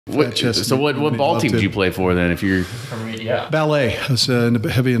What ball team did you play for then? If you're ballet, I was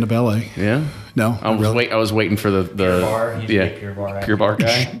heavy into ballet. Yeah. No, I was waiting for the pure bar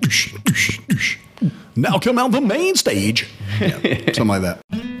guy. Now come out the main stage. Yeah, something like that.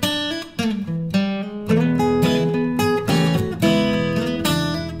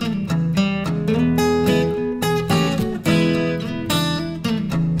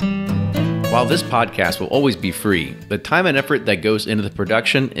 While this podcast will always be free, the time and effort that goes into the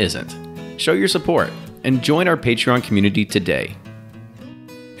production isn't. Show your support and join our Patreon community today.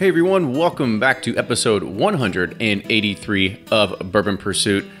 Hey everyone, welcome back to episode 183 of Bourbon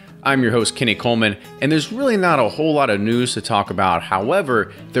Pursuit. I'm your host, Kenny Coleman, and there's really not a whole lot of news to talk about.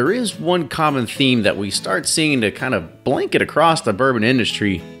 However, there is one common theme that we start seeing to kind of blanket across the bourbon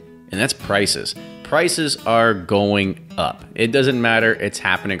industry, and that's prices. Prices are going up. It doesn't matter, it's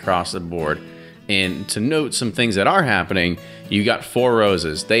happening across the board. And to note some things that are happening, you got Four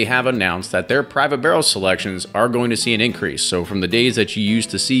Roses. They have announced that their private barrel selections are going to see an increase. So from the days that you used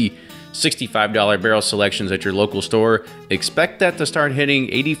to see $65 barrel selections at your local store, expect that to start hitting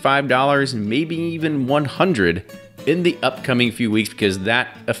 $85, maybe even $100 in the upcoming few weeks, because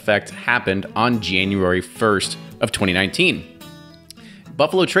that effect happened on January 1st of 2019.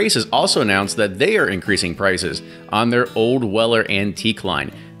 Buffalo Trace has also announced that they are increasing prices on their Old Weller Antique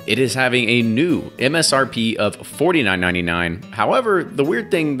line. It is having a new MSRP of $49.99. However, the weird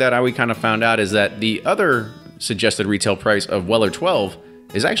thing that we kind of found out is that the other suggested retail price of Weller 12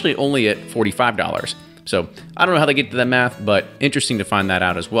 is actually only at $45. So I don't know how they get to that math, but interesting to find that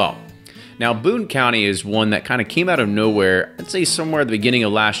out as well. Now, Boone County is one that kind of came out of nowhere, I'd say somewhere at the beginning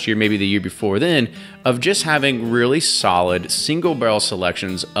of last year, maybe the year before then, of just having really solid single barrel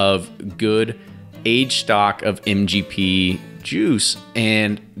selections of good aged stock of MGP juice.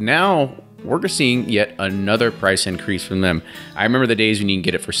 And now we're seeing yet another price increase from them. I remember the days when you can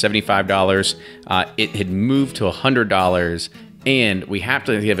get it for $75. It had moved to $100. And we have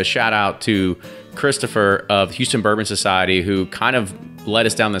to give a shout out to Christopher of Houston Bourbon Society, who kind of led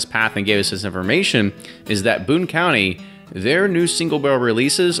us down this path and gave us this information, is that Boone County, their new single barrel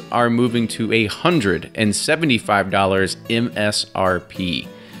releases are moving to $175 MSRP.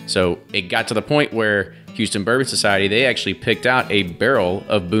 So it got to the point where Houston Bourbon Society, they actually picked out a barrel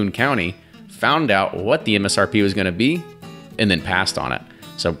of Boone County, found out what the MSRP was going to be, and then passed on it.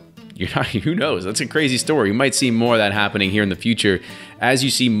 So who knows? That's a crazy story. You might see more of that happening here in the future as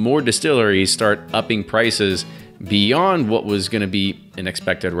you see more distilleries start upping prices beyond what was going to be an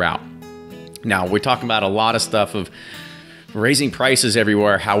expected route. Now, we're talking about a lot of stuff of raising prices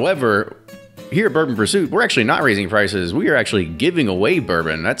everywhere. However, here at Bourbon Pursuit, we're actually not raising prices. We are actually giving away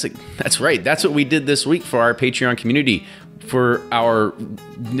bourbon. That's right. That's what we did this week for our Patreon community. For our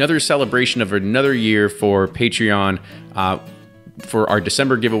another celebration of another year for Patreon, for our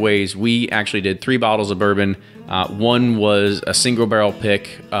December giveaways, we actually did 3 bottles of bourbon. One was a single barrel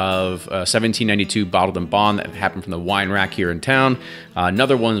pick of 1792 bottled and bond that happened from the wine rack here in town.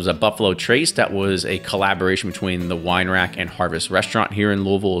 Another one was a Buffalo Trace that was a collaboration between the wine rack and Harvest Restaurant here in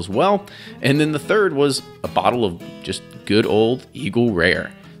Louisville as well. And then the third was a bottle of just good old Eagle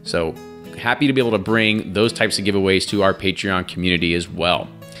Rare. So happy to be able to bring those types of giveaways to our Patreon community as well.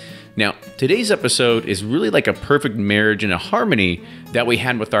 Now, today's episode is really like a perfect marriage and a harmony that we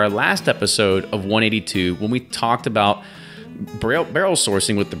had with our last episode of 182 when we talked about barrel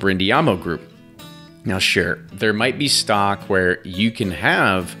sourcing with the Brindiamo Group. Now, sure, there might be stock where you can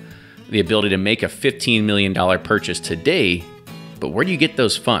have the ability to make a $15 million purchase today, but where do you get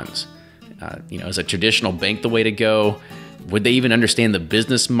those funds? Is a traditional bank the way to go? Would they even understand the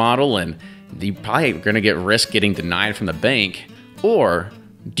business model? And you probably are going to get risk getting denied from the bank. Or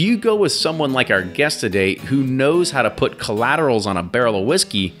do you go with someone like our guest today who knows how to put collaterals on a barrel of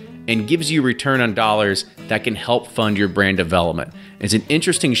whiskey and gives you return on dollars that can help fund your brand development? It's an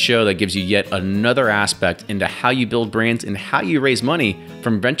interesting show that gives you yet another aspect into how you build brands and how you raise money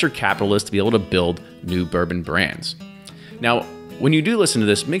from venture capitalists to be able to build new bourbon brands. Now, when you do listen to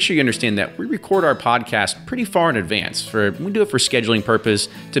this, make sure you understand that we record our podcast pretty far in advance. We do it for scheduling purpose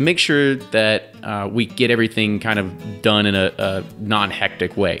to make sure that we get everything kind of done in a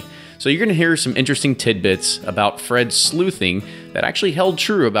non-hectic way. So you're going to hear some interesting tidbits about Fred sleuthing that actually held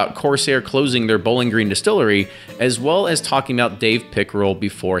true about Corsair closing their Bowling Green distillery, as well as talking about Dave Pickerel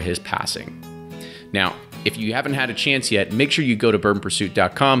before his passing. Now, if you haven't had a chance yet, make sure you go to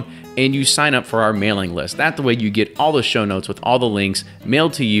bourbonpursuit.com and you sign up for our mailing list. That the way you get all the show notes with all the links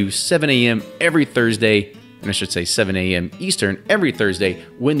mailed to you 7 a.m. every Thursday, and I should say 7 a.m. Eastern every Thursday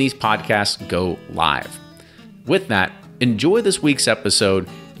when these podcasts go live. With that, enjoy this week's episode.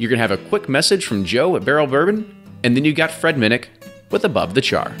 You're going to have a quick message from Joe at Barrell Bourbon, and then you got Fred Minnick with Above the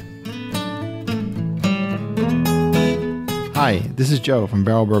Char. Hi, this is Joe from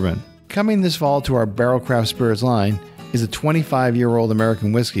Barrell Bourbon. Coming this fall to our Barrell Craft Spirits line is a 25-year-old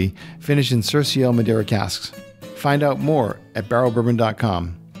American whiskey finished in Sercial Madeira casks. Find out more at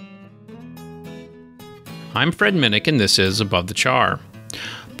barrelbourbon.com. I'm Fred Minnick, and this is Above the Char.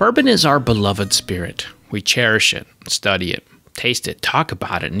 Bourbon is our beloved spirit. We cherish it, study it, taste it, talk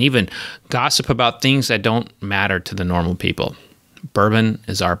about it, and even gossip about things that don't matter to the normal people. Bourbon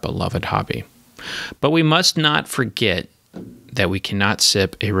is our beloved hobby. But we must not forget that we cannot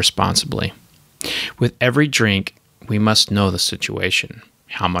sip irresponsibly. With every drink, we must know the situation.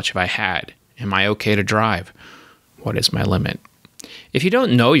 How much have I had? Am I okay to drive? What is my limit? If you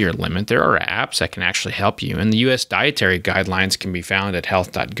don't know your limit, there are apps that can actually help you, and the U.S. dietary guidelines can be found at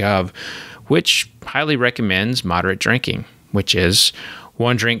health.gov, which highly recommends moderate drinking, which is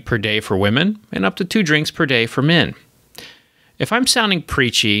 1 drink per day for women and up to 2 drinks per day for men. If I'm sounding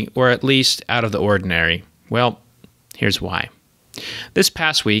preachy, or at least out of the ordinary, well, here's why. This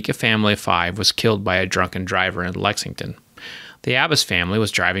past week, a family of 5 was killed by a drunken driver in Lexington. The Abbas family was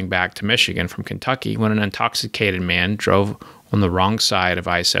driving back to Michigan from Kentucky when an intoxicated man drove on the wrong side of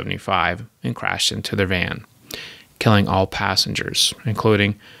I-75 and crashed into their van, killing all passengers,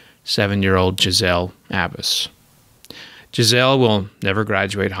 including 7-year-old Giselle Abbas. Giselle will never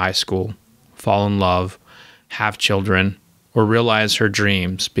graduate high school, fall in love, have children, or realize her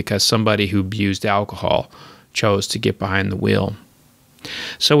dreams because somebody who abused alcohol chose to get behind the wheel.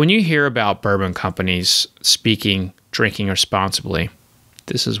 So when you hear about bourbon companies speaking drinking responsibly,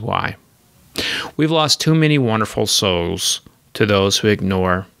 this is why. We've lost too many wonderful souls to those who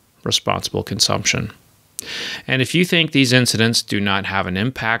ignore responsible consumption. And if you think these incidents do not have an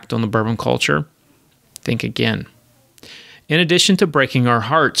impact on the bourbon culture, think again. In addition to breaking our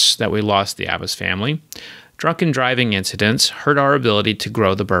hearts that we lost the Abbas family, drunken driving incidents hurt our ability to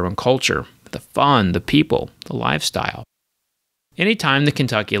grow the bourbon culture, the fun, the people, the lifestyle. Anytime the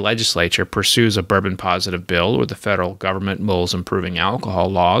Kentucky legislature pursues a bourbon-positive bill or the federal government mulls improving alcohol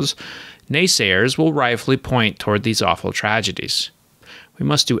laws, naysayers will rightfully point toward these awful tragedies. We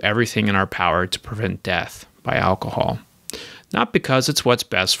must do everything in our power to prevent death by alcohol. Not because it's what's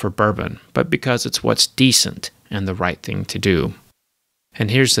best for bourbon, but because it's what's decent and the right thing to do.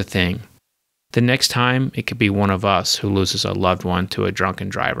 And here's the thing. The next time, it could be one of us who loses a loved one to a drunken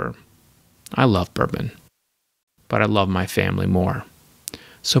driver. I love bourbon, but I love my family more.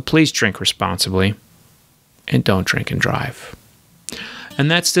 So please drink responsibly and don't drink and drive.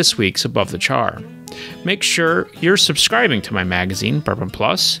 And that's this week's Above the Char. Make sure you're subscribing to my magazine, Bourbon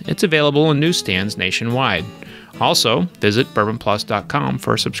Plus. It's available in newsstands nationwide. Also, visit bourbonplus.com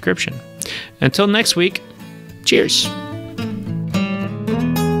for a subscription. Until next week, cheers.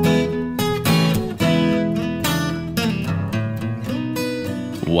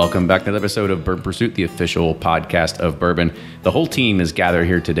 Welcome back to another episode of Bourbon Pursuit, the official podcast of bourbon. The whole team is gathered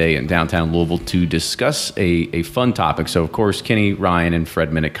here today in downtown Louisville to discuss a fun topic. So, of course, Kenny, Ryan, and Fred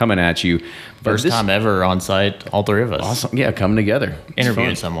Minnick coming at you. First time ever on site, all 3 of us. Awesome. Yeah, coming together.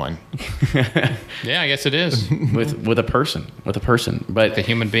 Interviewing someone. Yeah, I guess it is. with a person. But The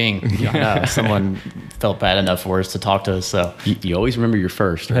human being. Yeah, someone felt bad enough for us to talk to us. So you always remember your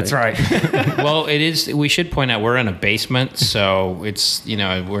first, right? That's right. Well, it is. We should point out we're in a basement, so it's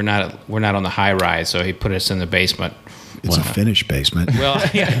we're not on the high rise. So he put us in the basement. It's a finished basement. Well,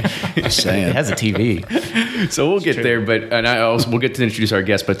 yeah. Just saying. It has a TV. So we'll get there, we'll get to introduce our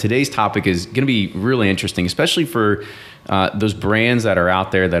guest. But today's topic is going to be really interesting, especially for those brands that are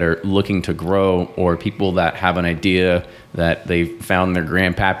out there that are looking to grow, or people that have an idea that they found their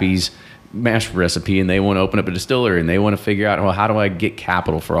grandpappy's mash recipe and they want to open up a distillery and they want to figure out, well, how do I get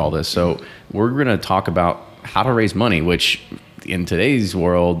capital for all this? So we're going to talk about how to raise money, which in today's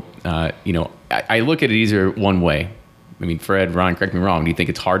world, I look at it either one way. I mean, Fred, Ron, correct me wrong. Do you think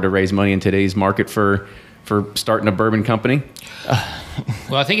it's hard to raise money in today's market for starting a bourbon company?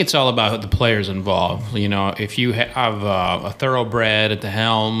 Well, I think it's all about the players involved. If you have a thoroughbred at the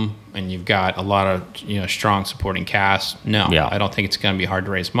helm and you've got a lot of strong supporting cast, I don't think it's going to be hard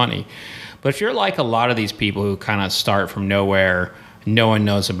to raise money. But if you're like a lot of these people who kind of start from nowhere, no one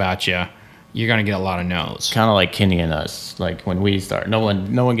knows about you, you're going to get a lot of no's. Kind of like Kenny and us. Like when we start, no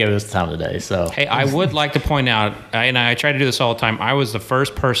one gave us the time of the day. So hey, I would like to point out, and I try to do this all the time, I was the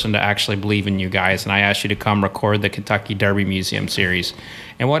first person to actually believe in you guys, and I asked you to come record the Kentucky Derby Museum series.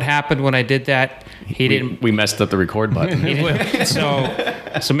 And what happened when I did that? We messed up the record button.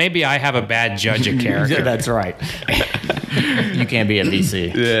 So maybe I have a bad judge of character. That's right. You can't be a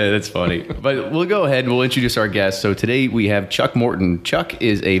VC. Yeah, that's funny. But we'll go ahead and we'll introduce our guest. So today we have Chuck Morton. Chuck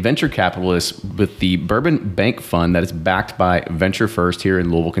is a venture capitalist Capitalist with the Bourbon Bank Fund that is backed by Venture First here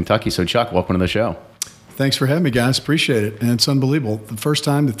in Louisville, Kentucky. So Chuck, welcome to the show. Thanks for having me, guys. Appreciate it. And it's unbelievable. The first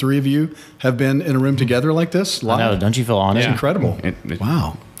time the three of you have been in a room together like this, live. I know, don't you feel honored? It's incredible.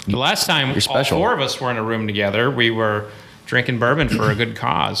 Wow. The last time all four of us were in a room together, we were drinking bourbon for a good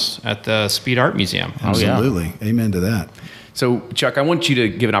cause at the Speed Art Museum. Absolutely. Amen to that. So, Chuck, I want you to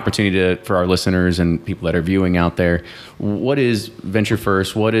give an opportunity for our listeners and people that are viewing out there. What is Venture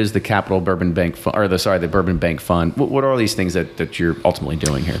First? What is the Bourbon Bank Fund, the Bourbon Bank Fund? What are all these things that you're ultimately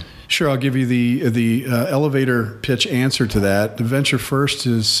doing here? Sure, I'll give you the elevator pitch answer to that. The Venture First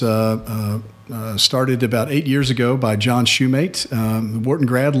is started about 8 years ago by John Shoemate, Morton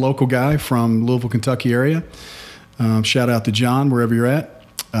grad, local guy from Louisville, Kentucky area. Shout out to John, wherever you're at.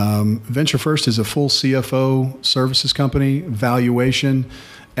 Venture First is a full CFO services company, valuation,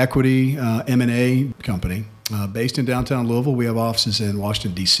 equity, M&A company. Based in downtown Louisville, we have offices in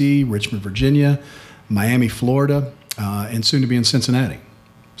Washington, D.C., Richmond, Virginia, Miami, Florida, and soon to be in Cincinnati.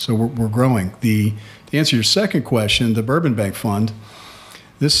 So we're growing. To answer your second question, the Bourbon Bank Fund,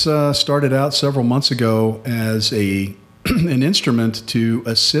 this started out several months ago as an instrument to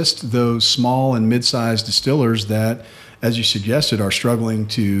assist those small and mid-sized distillers that, as you suggested, are struggling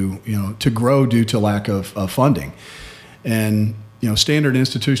to grow due to lack of funding. And standard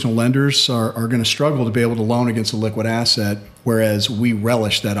institutional lenders are going to struggle to be able to loan against a liquid asset, whereas we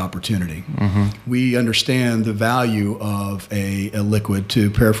relish that opportunity. Mm-hmm. We understand the value of a liquid. To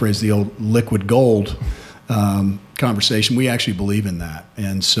paraphrase the old liquid gold conversation, we actually believe in that.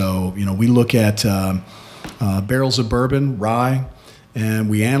 And so, we look at barrels of bourbon, rye, and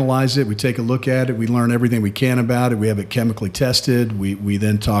we analyze it. We take a look at it. We learn everything we can about it. We have it chemically tested. We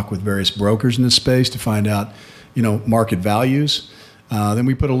then talk with various brokers in this space to find out, market values. Then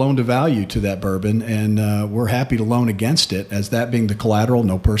we put a loan to value to that bourbon, and we're happy to loan against it, as that being the collateral,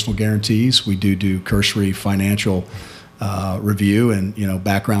 no personal guarantees. We do cursory financial review and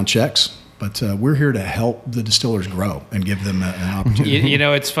background checks. But we're here to help the distillers grow and give them an opportunity.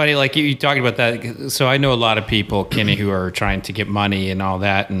 It's funny, like you talking about that. So I know a lot of people, Kenny, who are trying to get money and all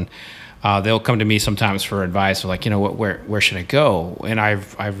that, and they'll come to me sometimes for advice. They're like, where should I go? And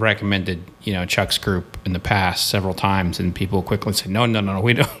I've recommended, Chuck's group in the past several times, and people quickly say, no,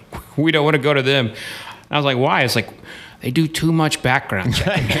 we don't want to go to them. And I was like, why? It's like, they do too much background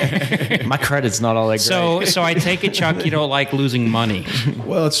checking. My credit's not all that great. So I take it, Chuck, you don't like losing money.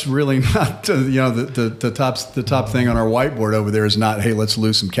 Well, it's really not. The top thing on our whiteboard over there is not, hey, let's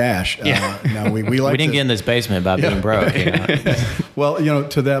lose some cash. Yeah. No, we like. We didn't get in this basement by being broke. Well,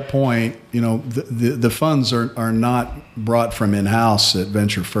 to that point, the funds are not brought from in-house at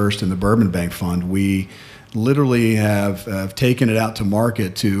Venture First and the Bourbon Bank Fund. We literally have taken it out to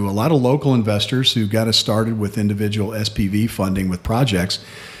market to a lot of local investors who got us started with individual SPV funding with projects.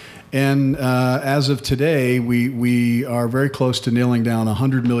 And as of today, we are very close to nailing down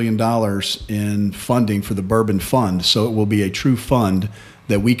 $100 million in funding for the Bourbon Fund. So it will be a true fund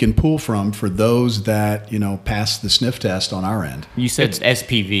that we can pull from for those that, pass the sniff test on our end. You said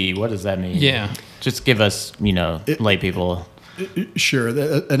SPV. What does that mean? Yeah. Just give us, lay people. Sure.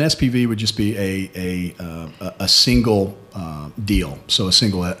 An SPV would just be a single deal, so a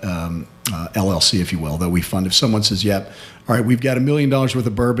single LLC, if you will, that we fund. If someone says, yep, all right, we've got $1 million worth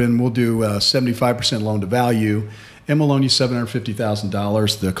of bourbon, we'll do 75% loan to value, and we'll loan you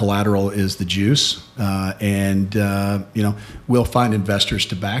 $750,000. The collateral is the juice, and we'll find investors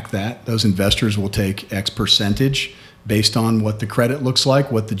to back that. Those investors will take X percentage based on what the credit looks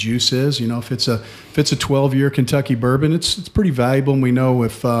like, what the juice is. If it's a 12-year Kentucky bourbon, it's pretty valuable, and we know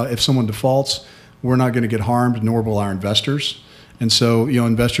if someone defaults, we're not going to get harmed, nor will our investors. And so,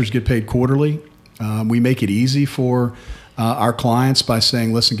 investors get paid quarterly. We make it easy for our clients by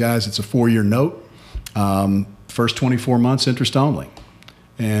saying, listen, guys, it's a 4-year note, first 24 months interest only.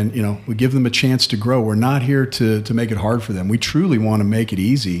 And, we give them a chance to grow. We're not here to make it hard for them. We truly want to make it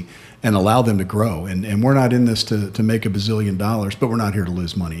easy and allow them to grow. And we're not in this to make $1 bazillion, but we're not here to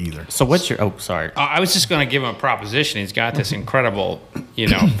lose money either. So what's your, sorry. I was just going to give him a proposition. He's got this incredible,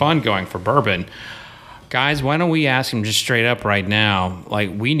 fund going for bourbon. Guys, why don't we ask him just straight up right now?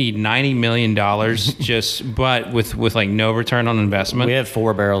 Like, we need $90 million but with like no return on investment. We have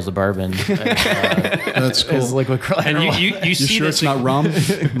 4 barrels of bourbon. That's cool. It's liquid collateral. And you see sure this, it's not rum?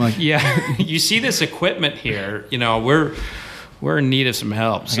 Yeah, you see this equipment here. We're in need of some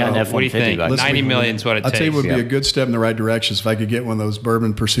help. So got an what do you F-150 think? back. 90 million is what it I'll takes. tell you what would be a good step in the right direction is if I could get one of those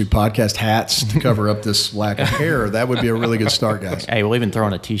Bourbon Pursuit podcast hats to cover up this lack of hair. That would be a really good start, guys. Hey, we'll even throw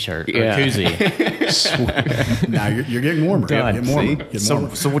on a T-shirt or Yeah. a koozie. Now you're getting warmer. Done. Get warmer. See? Get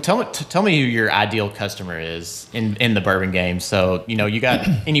warmer. So tell me who your ideal customer is in the bourbon game. So, you got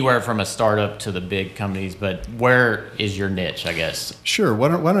anywhere from a startup to the big companies, but where is your niche, I guess? Sure. Why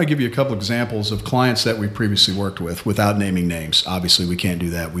don't I give you a couple examples of clients that we previously worked with without naming names? Obviously, we can't do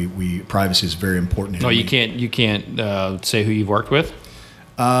that. Privacy is very important. No, you can't say who you've worked with?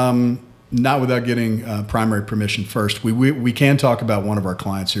 Not without getting primary permission first. We can talk about one of our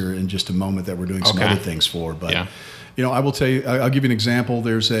clients here in just a moment that we're doing some Okay. other things for. But Yeah. I will tell you. I'll give you an example.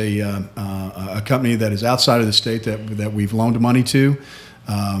 There's a company that is outside of the state that we've loaned money to.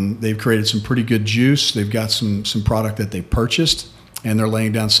 They've created some pretty good juice. They've got some product that they purchased, and they're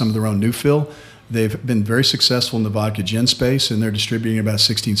laying down some of their own new fill. They've been very successful in the vodka gin space, and they're distributing in about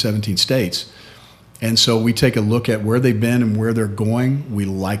 16, 17 states. And so we take a look at where they've been and where they're going. We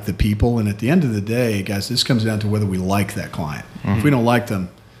like the people. And at the end of the day, guys, this comes down to whether we like that client. Mm-hmm. If we don't like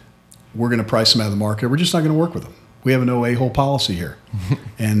them, we're going to price them out of the market. We're just not going to work with them. We have a no a-hole policy here.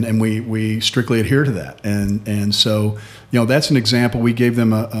 and we strictly adhere to that. And so, that's an example. We gave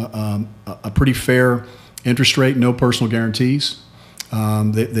them a pretty fair interest rate, no personal guarantees.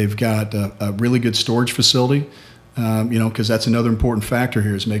 They've got a really good storage facility, because that's another important factor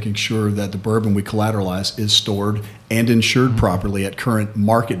here is making sure that the bourbon we collateralize is stored and insured properly at current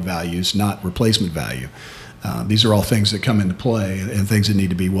market values, not replacement value. These are all things that come into play and things that need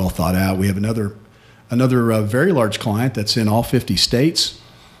to be well thought out. We have another very large client that's in all 50 states.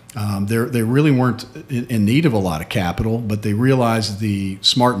 They really weren't in need of a lot of capital, but they realized the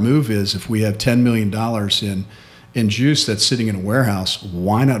smart move is if we have $10 million in juice that's sitting in a warehouse,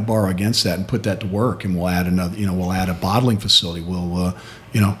 why not borrow against that and put that to work? And we'll add we'll add a bottling facility. We'll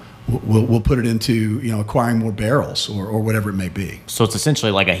put it into, acquiring more barrels or whatever it may be. So it's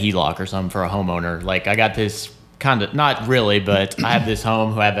essentially like a HELOC or something for a homeowner. Like I got this kind of, not really, but I have this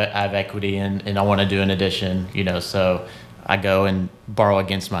home who I have equity in, and I want to do an addition, so I go and borrow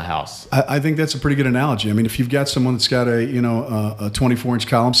against my house. I think that's a pretty good analogy. I mean, if you've got someone that's got a 24-inch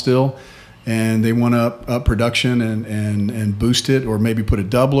column still, and they want to up production and boost it, or maybe put a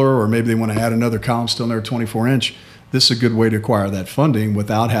doubler, or maybe they want to add another column still in there, 24-inch. This is a good way to acquire that funding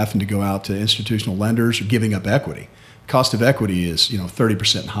without having to go out to institutional lenders or giving up equity. Cost of equity is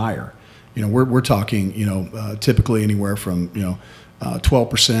 30% higher. We're talking typically anywhere from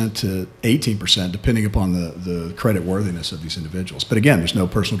 12% to 18%, depending upon the credit worthiness of these individuals. But again, there's no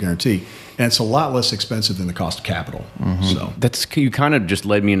personal guarantee, and it's a lot less expensive than the cost of capital. Mm-hmm. So You kind of just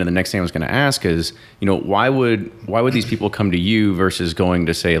led me into the next thing I was going to ask is, why would these people come to you versus going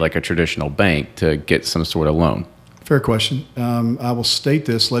to, say, like a traditional bank to get some sort of loan? Fair question. I will state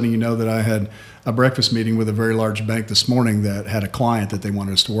this, letting you know that I had a breakfast meeting with a very large bank this morning that had a client that they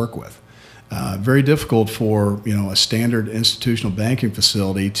wanted us to work with. Very difficult for a standard institutional banking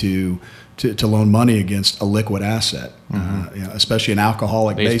facility to loan money against a liquid asset, especially an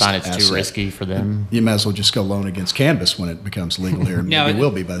alcoholic-based asset. They find it's too risky for them. You might as well just go loan against cannabis when it becomes legal here. Now, Maybe it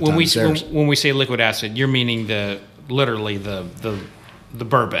will be by the time it's theirs. When we say liquid asset, you're meaning literally the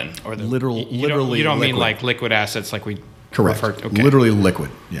bourbon or the literally. You don't mean liquid. like liquid assets like we Correct. refer to. Okay. Literally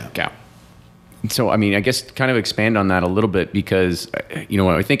liquid. Yeah. Okay. So, I mean, I guess kind of expand on that a little bit because, when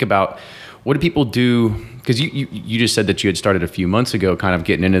I think about what do people do, because you just said that you had started a few months ago kind of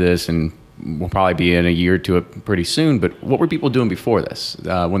getting into this and we'll probably be in a year to it pretty soon, but what were people doing before this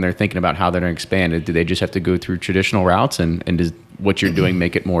when they're thinking about how they're going to expand? Did they just have to go through traditional routes and does what you're doing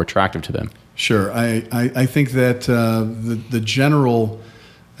make it more attractive to them? Sure. I think that the general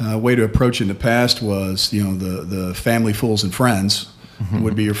way to approach it in the past was, the family, fools, and friends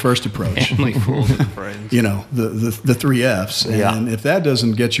would be your first approach. Family, fools, and friends. The three F's. And if that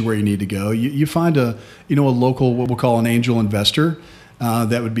doesn't get you where you need to go, you find a local, what we'll call an angel investor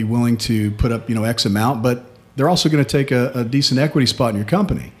that would be willing to put up, X amount, but they're also going to take a decent equity spot in your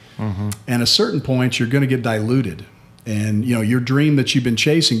company. Mm-hmm. And at a certain point, you're going to get diluted. And, your dream that you've been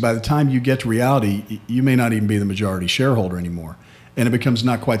chasing, by the time you get to reality, you may not even be the majority shareholder anymore. And it becomes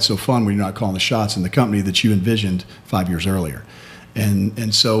not quite so fun when you're not calling the shots in the company that you envisioned 5 years earlier.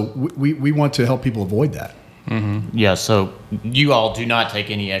 And so we want to help people avoid that. Mm-hmm. Yeah, so you all do not take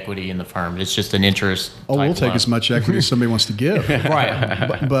any equity in the firm. It's just an interest. We'll take as much equity as somebody wants to give.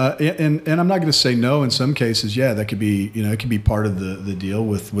 Right. But I'm not going to say no. In some cases, yeah, that could be, it could be part of the deal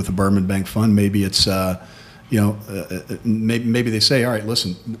with a Bourbon Bank Fund. Maybe it's, maybe they say, all right,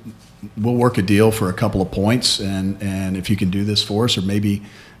 listen, we'll work a deal for a couple of points, and if you can do this for us, or maybe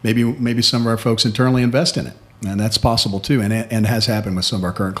some of our folks internally invest in it. And that's possible too, and has happened with some of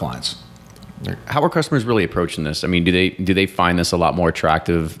our current clients. How are customers really approaching this? I mean, do they find this a lot more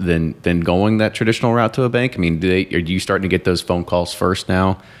attractive than going that traditional route to a bank? I mean, are you starting to get those phone calls first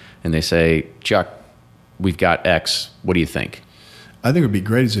now, and they say, Chuck, we've got X. What do you think? I think it would be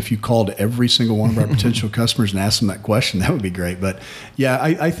great is if you called every single one of our potential customers and asked them that question. That would be great. But yeah,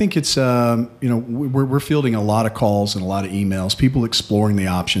 I think it's we're fielding a lot of calls and a lot of emails, people exploring the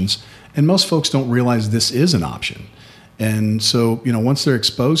options, and most folks don't realize this is an option. And so once they're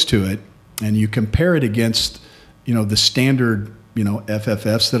exposed to it, and you compare it against, the standard,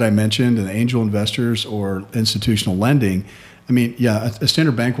 FFFs that I mentioned and angel investors or institutional lending. I mean, yeah, a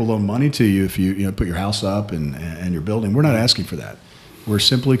standard bank will loan money to you if you put your house up and your building. We're not asking for that. We're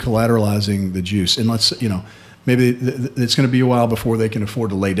simply collateralizing the juice. And maybe it's going to be a while before they can afford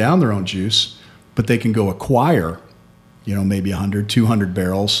to lay down their own juice, but they can go acquire, maybe 100, 200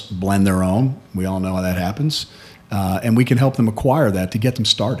 barrels, blend their own. We all know how that happens. And we can help them acquire that to get them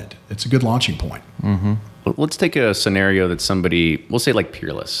started. It's a good launching point. Mm-hmm. Let's take a scenario that somebody, we'll say like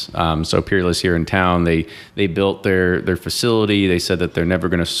Peerless. So Peerless here in town, they built their facility. They said that they're never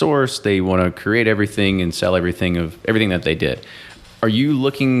going to source. They want to create everything and sell everything that they did. Are you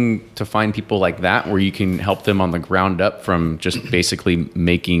looking to find people like that where you can help them on the ground up from just basically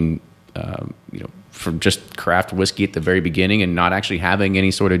making, from just craft whiskey at the very beginning and not actually having any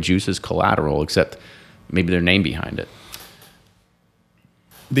sort of juice as collateral except maybe their name behind it?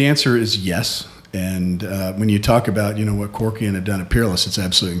 The answer is yes. And when you talk about, what Corky had done at Peerless, it's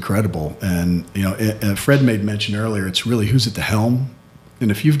absolutely incredible. And, Fred made mention earlier, it's really who's at the helm.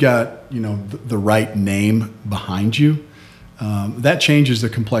 And if you've got, the right name behind you, that changes the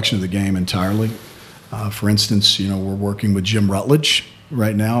complexion of the game entirely. For instance, we're working with Jim Rutledge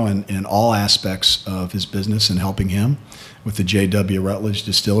right now in all aspects of his business and helping him with the J.W. Rutledge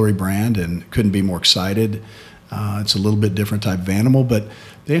Distillery brand, and couldn't be more excited. It's a little bit different type of animal, but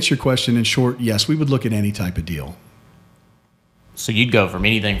to answer your question in short, yes, we would look at any type of deal. So you'd go from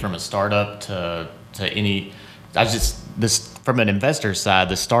anything from a startup to any. From an investor side,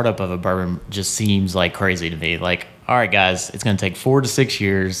 the startup of a bourbon just seems like crazy to me. Like, all right, guys, it's going to take 4 to 6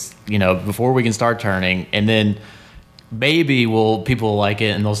 years, before we can start turning, and then maybe people will like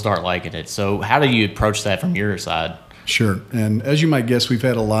it and they'll start liking it. So how do you approach that from your side? Sure. And as you might guess, we've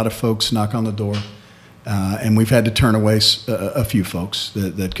had a lot of folks knock on the door, and we've had to turn away a few folks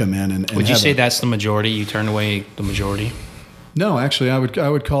that come in. And would you say that's the majority? You turn away the majority? No, actually, I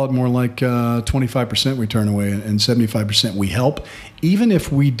would call it more like 25% we turn away and 75% we help. Even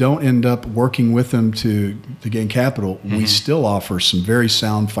if we don't end up working with them to gain capital, mm-hmm. we still offer some very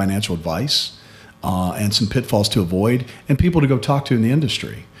sound financial advice and some pitfalls to avoid and people to go talk to in the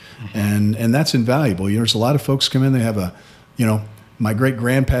industry. Mm-hmm. And that's invaluable. There's a lot of folks come in, they have my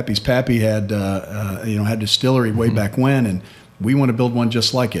great-grandpappy's pappy had distillery way mm-hmm. back when, and we want to build one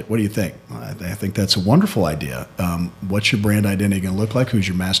just like it. What do you think? I think that's a wonderful idea. What's your brand identity going to look like? Who's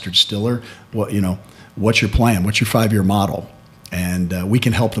your master distiller? What's your plan? What's your 5-year model? And we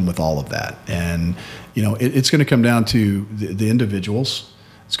can help them with all of that. And it's going to come down to the individuals.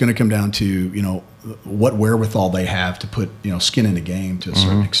 It's going to come down to what wherewithal they have to put skin in the game to a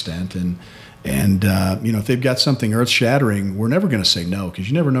certain mm-hmm. extent. And if they've got something earth-shattering, we're never going to say no, because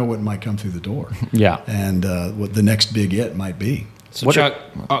you never know what might come through the door. Yeah. And what the next big it might be. So Chuck,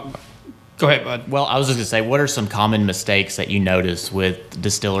 go ahead, bud. Well, I was just going to say, what are some common mistakes that you notice with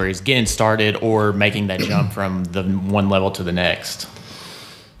distilleries getting started or making that jump from the one level to the next?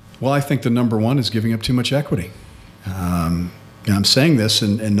 Well, I think the number one is giving up too much equity. I'm saying this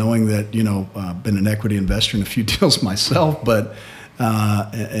and knowing that, I've been an equity investor in a few deals myself, but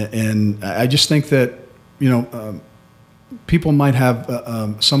and I just think that, people might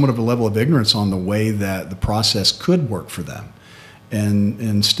have somewhat of a level of ignorance on the way that the process could work for them. And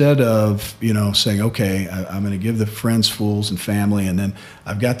instead of, saying, okay, I'm going to give the friends, fools, and family, and then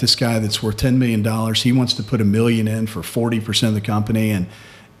I've got this guy that's worth $10 million. He wants to put $1 million in for 40% of the company. And,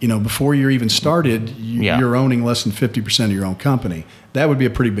 before you're even started, you're owning less than 50% of your own company. That would be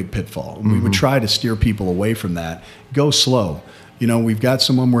a pretty big pitfall. Mm-hmm. We would try to steer people away from that. Go slow. We've got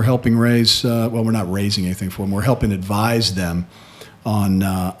someone we're helping raise. We're not raising anything for them. We're helping advise them on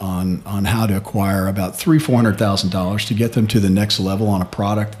how to acquire about $300,000-$400,000 to get them to the next level on a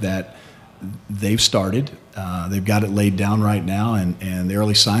product that they've started. They've got it laid down right now, and the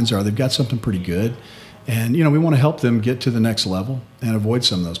early signs are they've got something pretty good. And we want to help them get to the next level and avoid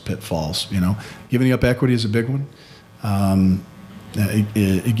some of those pitfalls. Giving up equity is a big one.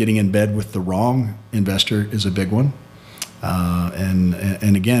 Getting in bed with the wrong investor is a big one.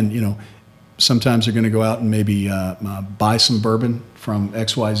 And again, sometimes they're going to go out and maybe buy some bourbon from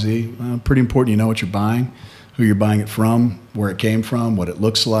XYZ. Pretty important you know what you're buying, who you're buying it from, where it came from, what it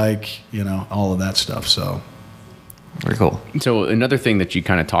looks like, all of that stuff. So. Very cool. So another thing that you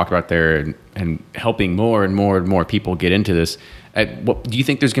kind of talked about there, and helping more and more and more people get into this, do you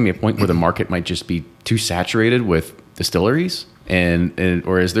think there's going to be a point where the market might just be too saturated with distilleries, and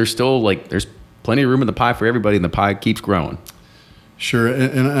or is there still there's plenty of room in the pie for everybody, and the pie keeps growing? Sure,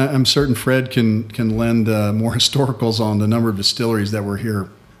 and I'm certain Fred can lend more historicals on the number of distilleries that were here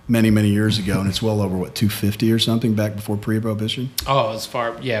many years ago, and it's well over 250 or something back before pre-prohibition. Oh, as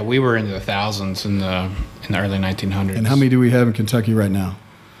far we were into the thousands in the early 1900s. And how many do we have in Kentucky right now?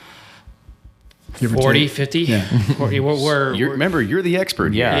 40, 50? Yeah. Remember, you're the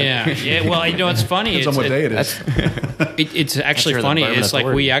expert. Yeah. Well, it's funny. Depends on what day it is. It's actually funny. It's like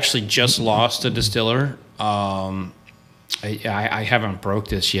we actually just lost a distiller. I haven't broke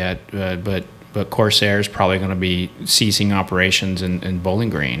this yet, but Corsair is probably going to be ceasing operations in Bowling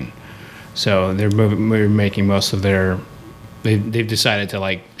Green. So they're making most of their. They've decided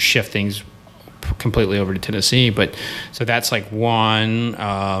to shift things completely over to Tennessee. But so that's one.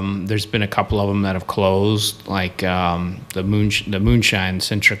 There's been a couple of them that have closed, the Moonshine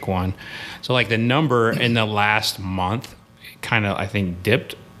Centric one. So the number in the last month kind of I think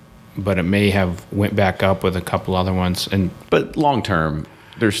dipped, but it may have went back up with a couple other ones. But long term,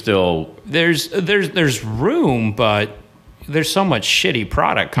 there's still there's room, but there's so much shitty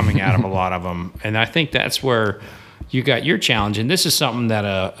product coming out of a lot of them, and I think that's where you got your challenge. And this is something that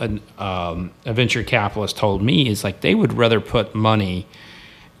a venture capitalist told me is they would rather put money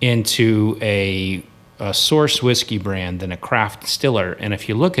into a source whiskey brand than a craft distiller. And if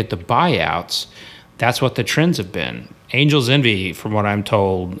you look at the buyouts, that's what the trends have been. Angel's Envy, from what I'm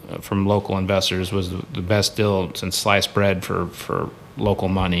told from local investors, was the best deal since sliced bread for local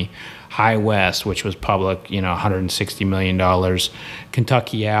money. High West, which was public, $160 million.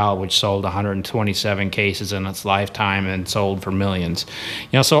 Kentucky Owl, which sold 127 cases in its lifetime and sold for millions.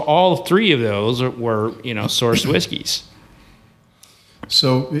 So all three of those were, sourced whiskeys.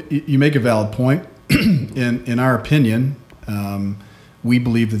 So you make a valid point. In our opinion, we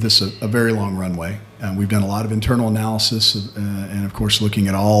believe that this is a very long runway. We've done a lot of internal analysis and, of course, looking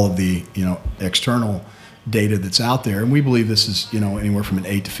at all of the, external data that's out there. And we believe this is, anywhere from an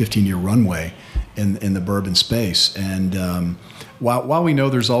 8 to 15-year runway in the bourbon space. And while we know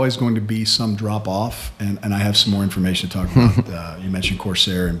there's always going to be some drop-off, and I have some more information to talk about. You mentioned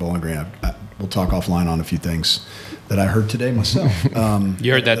Corsair and Bowling Green. We'll talk offline on a few things that I heard today myself.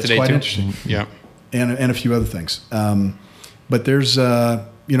 You heard that today, quite too? Interesting. Yeah. And a few other things. But there's,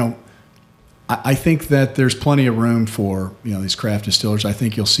 I think that there's plenty of room for, these craft distillers. I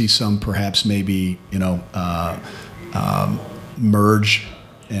think you'll see some perhaps maybe, merge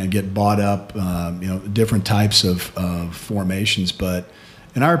and get bought up, different types of formations. But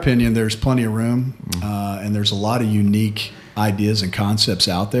in our opinion, there's plenty of room, and there's a lot of unique ideas and concepts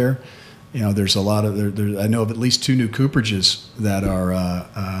out there. There's a lot of, I know of at least 2 new cooperages that are,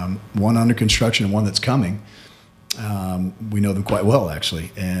 one under construction and one that's coming. We know them quite well,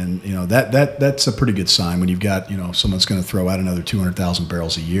 actually, and that's a pretty good sign when you've got someone's going to throw out another 200,000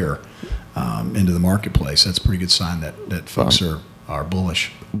 barrels a year into the marketplace. That's a pretty good sign that folks are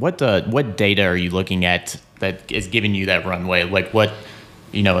bullish. What data are you looking at that is giving you that runway? What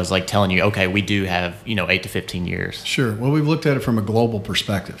is telling you, okay, we do have 8 to 15 years. Sure. Well, we've looked at it from a global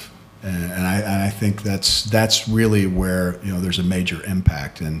perspective, and I think that's really where there's a major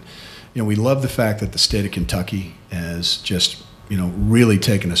impact. And we love the fact that the state of Kentucky has just, really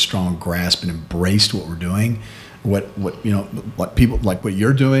taken a strong grasp and embraced what we're doing, what people like what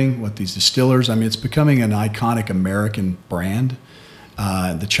you're doing, what these distillers. I mean, it's becoming an iconic American brand.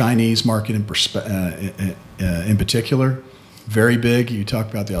 The Chinese market in particular, very big. You talk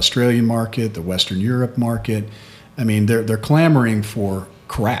about the Australian market, the Western Europe market. I mean, they're clamoring for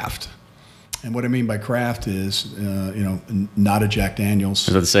craft. And what I mean by craft is, not a Jack Daniels. I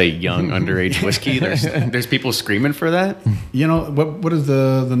was about to say young underage whiskey. There's people screaming for that. What are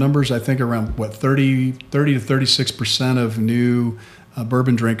the numbers? I think around 30 to 36% of new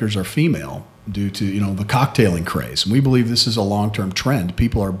bourbon drinkers are female due to the cocktailing craze. And we believe this is a long-term trend.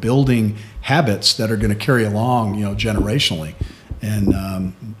 People are building habits that are going to carry along, generationally,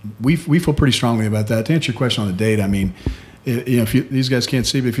 and we feel pretty strongly about that. To answer your question on the data, I mean. These guys can't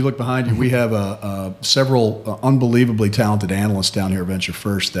see, but if you look behind you, we have several unbelievably talented analysts down here at Venture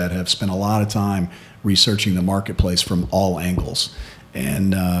First that have spent a lot of time researching the marketplace from all angles.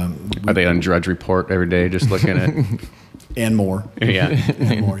 And are they on Drudge Report every day, just looking at and more? Yeah,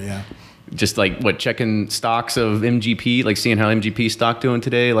 and more. Yeah. Just checking stocks of MGP, seeing how MGP stock doing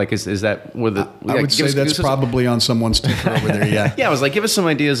today. Is that with the? I would say that's probably on someone's ticker over there. Yeah. Yeah, I was give us some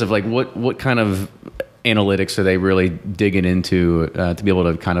ideas of what kind of analytics are they really digging into to be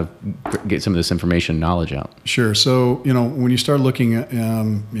able to kind of get some of this information and knowledge out? Sure. So, when you start looking at,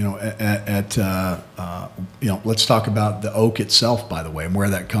 let's talk about the oak itself, by the way, and where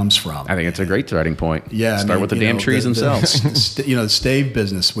that comes from. I think it's a great starting point. Yeah. Start with the damn trees themselves. The stave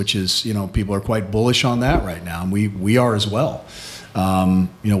business, which is, people are quite bullish on that right now, and we are as well.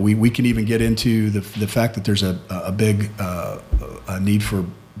 We can even get into the fact that there's a big need for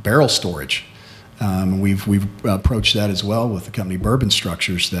barrel storage. We've approached that as well with the company Bourbon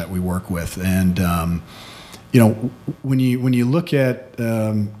Structures that we work with, and when you look at, I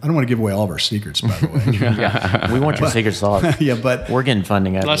don't want to give away all of our secrets, by the way. Yeah, we want your secrets all. Yeah, but we're getting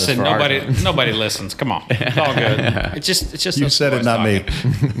funding out of this. Listen, nobody listens. Come on, it's all good. It's just you said it, not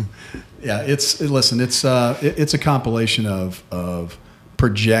talking. me. Yeah, it's a compilation of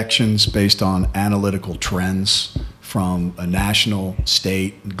projections based on analytical trends from a national,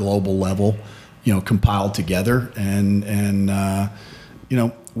 state, global level, compiled together, and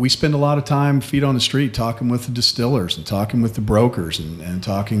we spend a lot of time feet on the street talking with the distillers and talking with the brokers and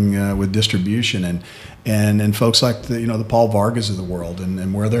talking with distribution and folks like the Paul Vargas of the world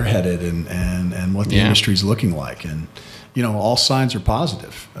and where they're headed and what the industry's looking like, and all signs are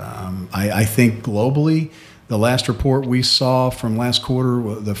positive. I think globally, the last report we saw from last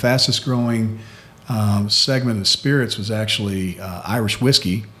quarter, the fastest growing segment of spirits was actually Irish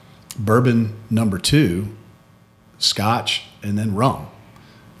whiskey, bourbon number 2, Scotch, and then rum.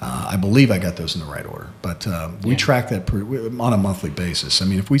 I believe I got those in the right order, but we track that on a monthly basis. I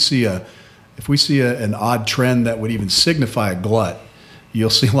mean, if we see an odd trend that would even signify a glut, you'll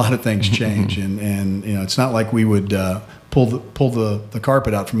see a lot of things change. and it's not like we would pull the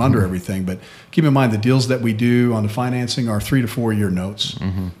carpet out from under everything. But keep in mind, the deals that we do on the financing are 3 to 4 year notes,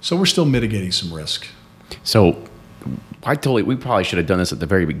 so we're still mitigating some risk. So we probably should have done this at the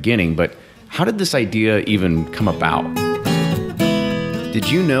very beginning, but how did this idea even come about? Did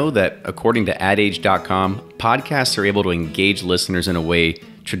you know that according to adage.com, podcasts are able to engage listeners in a way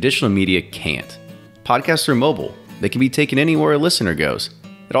traditional media can't? Podcasts are mobile. They can be taken anywhere a listener goes.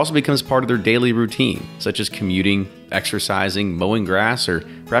 It also becomes part of their daily routine, such as commuting, exercising, mowing grass, or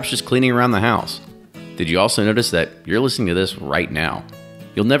perhaps just cleaning around the house. Did you also notice that you're listening to this right now?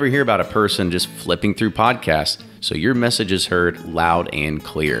 You'll never hear about a person just flipping through podcasts, so your message is heard loud and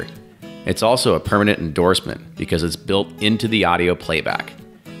clear. It's also a permanent endorsement because it's built into the audio playback.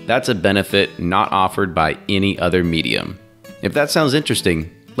 That's a benefit not offered by any other medium. If that sounds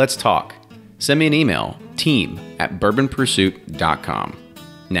interesting, let's talk. Send me an email, team@bourbonpursuit.com.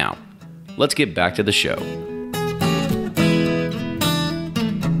 Now, let's get back to the show.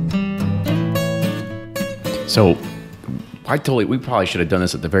 So, we probably should have done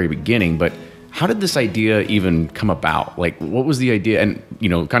this at the very beginning, but how did this idea even come about? Like, what was the idea? And,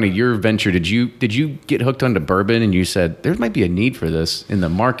 kind of your venture, did you get hooked onto bourbon and you said, there might be a need for this in the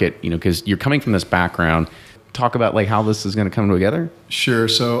market, because you're coming from this background. Talk about how this is going to come together? Sure.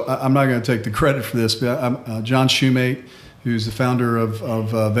 So I'm not going to take the credit for this, but I'm John Shoemate, who's the founder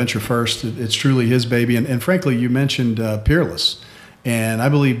of Venture First. It's truly his baby. And frankly, you mentioned Peerless. And I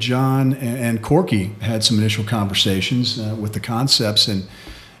believe John and Corky had some initial conversations with the concepts. And,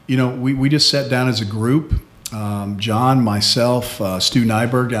 we just sat down as a group. John, myself, Stu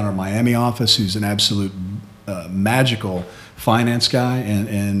Nyberg down at our Miami office, who's an absolute magical finance guy.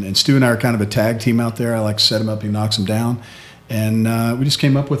 And Stu and I are kind of a tag team out there. I like to set him up, he knocks him down. And we just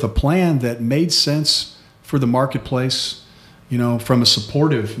came up with a plan that made sense for the marketplace, from a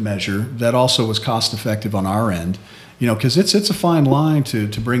supportive measure that also was cost effective on our end. Because it's a fine line to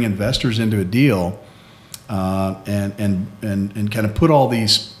bring investors into a deal and kind of put all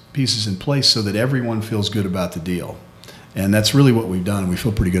these pieces in place so that everyone feels good about the deal. And that's really what we've done. We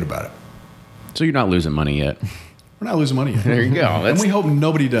feel pretty good about it. So you're not losing money yet? We're not losing money yet. There you go. And we hope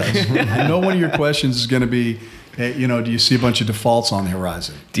nobody does. I know one of your questions is going to be, hey, do you see a bunch of defaults on the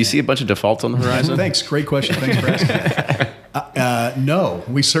horizon? Do you see a bunch of defaults on the horizon? Thanks. Great question. Thanks for asking. No,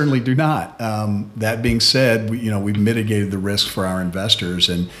 we certainly do not. That being said, we've mitigated the risk for our investors,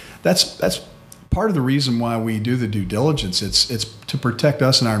 and that's part of the reason why we do the due diligence. It's to protect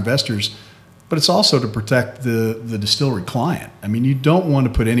us and our investors, but it's also to protect the distillery client. I mean, you don't want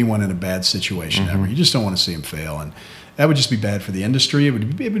to put anyone in a bad situation ever. You just don't want to see them fail, and that would just be bad for the industry. It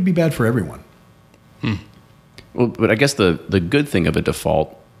would be bad for everyone. Well, but I guess the good thing of a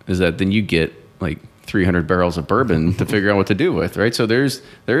default is that then you get 300 barrels of bourbon to figure out what to do with, right? So there is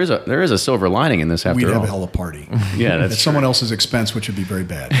a silver lining in this after all. We'd have a hell of a party. Yeah, that's at someone else's expense, which would be very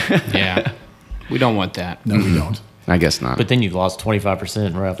bad. Yeah, we don't want that. No, we don't. I guess not. But then you've lost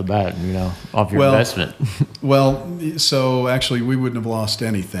 25% right off the bat, off your investment. Well, so actually, we wouldn't have lost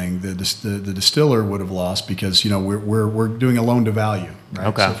anything. The distiller would have lost because we're doing a loan to value. Right?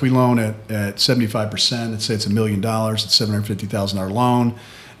 Okay. So if we loan at 75%, let's say it's $1 million, it's $750,000 loan.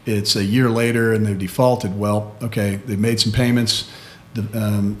 It's a year later and they've defaulted. Well, okay, they've made some payments.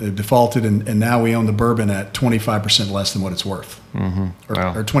 They've defaulted, and now we own the bourbon at 25% less than what it's worth,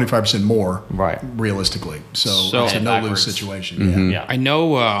 or 25% more, right? Realistically, so it's a no-lose situation. Mm-hmm. Yeah. I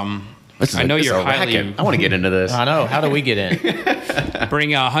know. I know you're highly. I want to get into this. I know. How do we get in?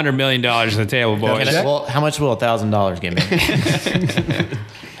 Bring $100 million to the table, boys. Well, how much will $1,000 get me?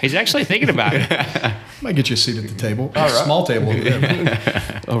 He's actually thinking about it. Might get you a seat at the table. All right. Small table over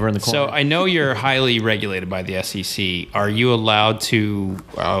there. Over in the corner. So I know you're highly regulated by the SEC. Are you allowed to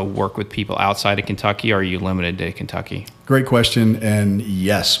work with people outside of Kentucky, or are you limited to Kentucky? Great question. And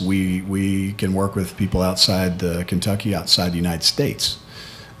yes, we can work with people outside Kentucky, outside the United States.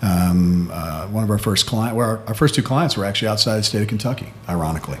 One of our first clients, our first two clients were actually outside the state of Kentucky,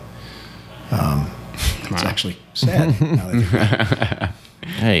 ironically. It's actually sad. Now that I think about it.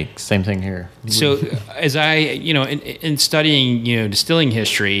 Hey, same thing here. So as I, in studying, distilling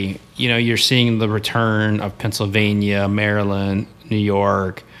history, you're seeing the return of Pennsylvania, Maryland, New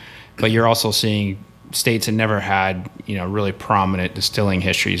York, but you're also seeing states that never had, really prominent distilling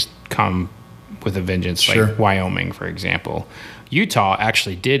histories come with a vengeance, Sure. like Wyoming, for example. Utah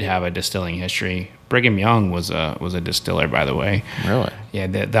actually did have a distilling history. Brigham Young was a distiller, by the way. Really? Yeah,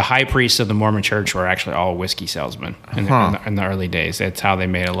 the high priests of the Mormon Church were actually all whiskey salesmen in the early days. That's how they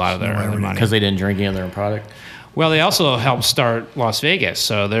made a lot of their early money. Because they didn't drink any of their product? Well, they also helped start Las Vegas,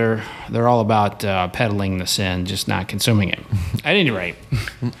 so they're all about peddling the sin, just not consuming it. At any rate,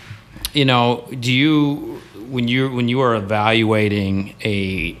 do you when you are evaluating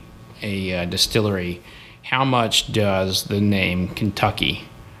a distillery, how much does the name Kentucky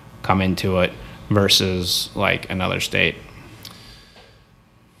come into it versus like another state?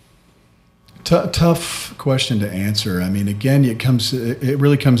 Tough question to answer. I mean, again, it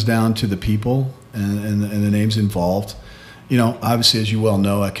really comes down to the people and the names involved. Obviously, as you well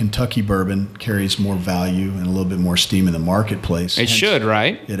know, a Kentucky bourbon carries more value and a little bit more steam in the marketplace. It should,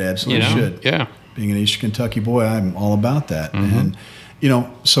 right? It absolutely should. Yeah. Being an Eastern Kentucky boy, I'm all about that. And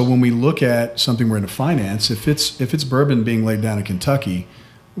so when we look at something we're going to finance, if it's bourbon being laid down in Kentucky,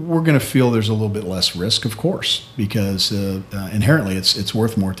 we're going to feel there's a little bit less risk, of course, because inherently it's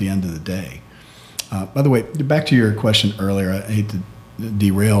worth more at the end of the day. By the way, back to your question earlier, I hate to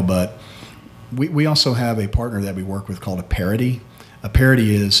derail, but we also have a partner that we work with called Parity.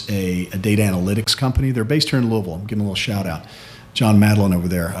 Parity is a data analytics company. They're based here in Louisville. I'm giving a little shout out. John Madeline over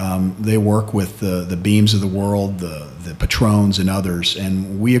there. They work with the Beams of the world, the Patrons and others,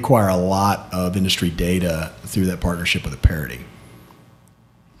 and we acquire a lot of industry data through that partnership with Parity.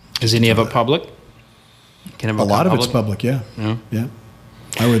 Is any of it public? A lot of it's public, yeah.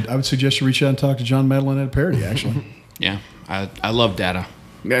 I would suggest you reach out and talk to John Madeline at Parity, actually. Yeah, I love data.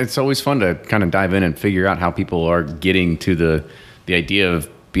 Yeah, it's always fun to kind of dive in and figure out how people are getting to the idea of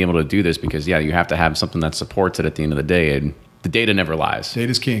being able to do this, because you have to have something that supports it at the end of the day, and the data never lies.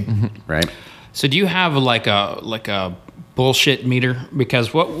 Data's king, right? So do you have like a bullshit meter?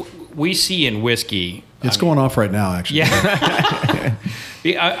 Because what we see in whiskey, it's going off right now, actually. Yeah.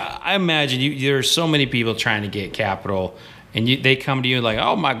 I imagine there's so many people trying to get capital, and they come to you like,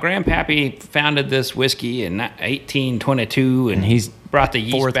 oh, my grandpappy founded this whiskey in 1822, and he's brought the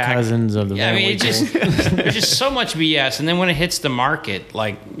yeast fourth back. Cousins of the there's just so much BS, and then when it hits the market,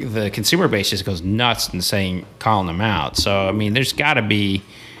 like the consumer base just goes nuts and calling them out. So I mean, you got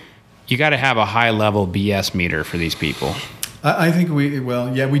to have a high level BS meter for these people. I think we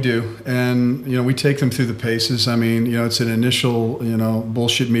do. And, we take them through the paces. I mean, it's an initial,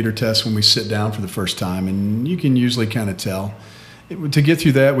 bullshit meter test when we sit down for the first time, and you can usually kind of tell. To get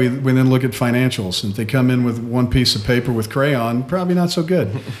through that, we then look at financials. And if they come in with one piece of paper with crayon, probably not so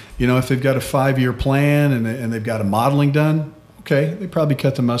good. If they've got a 5-year plan and they've got a modeling done, okay, they probably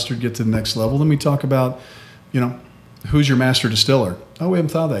cut the mustard, get to the next level. Then we talk about, who's your master distiller? Oh, we haven't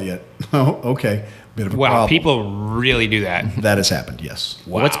thought of that yet. Oh, okay. Bit of a problem. People really do that. That has happened, yes.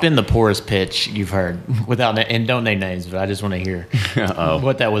 Wow. What's been the poorest pitch you've heard? And don't name names, but I just want to hear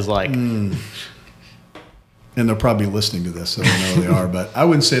what that was like. And they'll probably be listening to this, so they know who they are. But I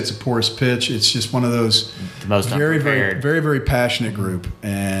wouldn't say it's a poorest pitch. It's just one of those very, very, very, very passionate group.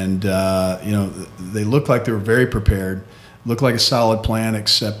 And, they look like they were very prepared, look like a solid plan,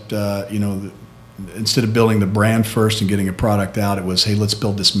 except, instead of building the brand first and getting a product out, it was, hey, let's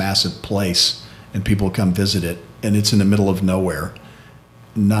build this massive place and people come visit it. And it's in the middle of nowhere.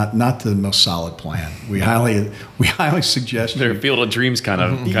 not the most solid plan. We highly suggest They're Field of Dreams kind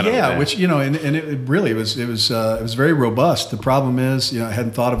of thing. Which and it really was very robust. The problem is I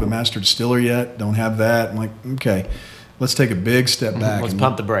hadn't thought of a master distiller yet. Don't have that. I'm like, okay, let's take a big step back. Let's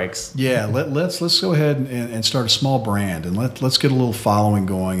pump the brakes. Yeah, let's go ahead and start a small brand, and let's get a little following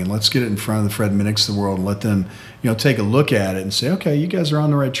going, and let's get it in front of the Fred Minnicks of the world, and let them take a look at it and say, okay, you guys are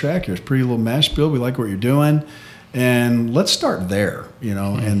on the right track here. It's a pretty little mash bill. We like what you're doing. And let's start there,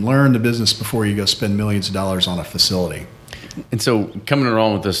 and learn the business before you go spend millions of dollars on a facility. And so coming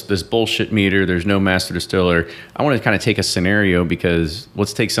along with this bullshit meter, there's no master distiller. I want to kind of take a scenario, because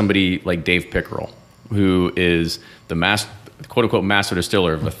let's take somebody like Dave Pickerel, who is the quote unquote master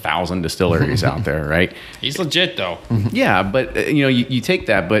distiller of 1,000 distilleries out there, right? He's legit though. Yeah, but you take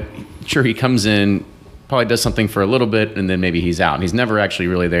that, but sure, he comes in, probably does something for a little bit, and then maybe he's out. And he's never actually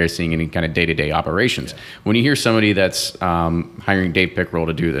really there seeing any kind of day-to-day operations. Yeah. When you hear somebody that's hiring Dave Pickerel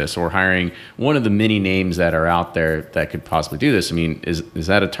to do this, or hiring one of the many names that are out there that could possibly do this, I mean, is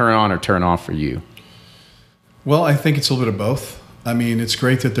that a turn on or turn off for you? Well, I think it's a little bit of both. I mean, it's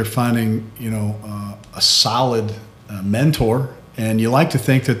great that they're finding, a solid mentor, and you like to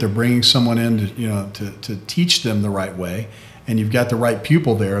think that they're bringing someone in to teach them the right way. And you've got the right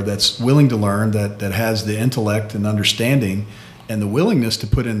pupil there that's willing to learn, that has the intellect and understanding and the willingness to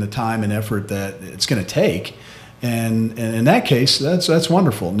put in the time and effort that it's going to take. And in that case, that's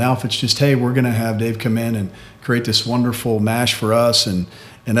wonderful. Now, if it's just, hey, we're going to have Dave come in and create this wonderful mash for us, and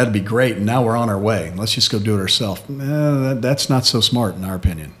that'd be great, and now we're on our way, let's just go do it ourselves. That's not so smart, in our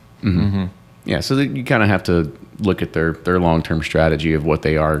opinion. Mm-hmm. Yeah, so you kind of have to look at their long-term strategy of what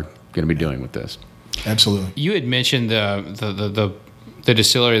they are going to be doing with this. Absolutely. You had mentioned the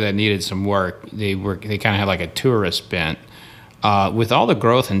distillery that needed some work. They kind of had like a tourist bent. With all the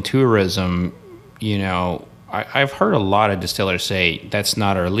growth in tourism, I've heard a lot of distillers say that's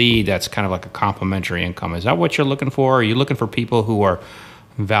not our lead. That's kind of like a complementary income. Is that what you're looking for? Are you looking for people who are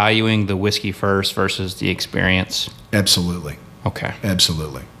valuing the whiskey first versus the experience? Absolutely. Okay.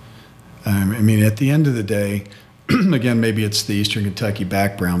 Absolutely. I mean, at the end of the day, again, maybe it's the Eastern Kentucky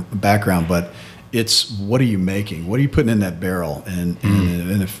background, but it's, what are you making? What are you putting in that barrel? And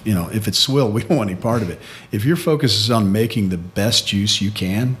if it's swill, we don't want any part of it. If your focus is on making the best juice you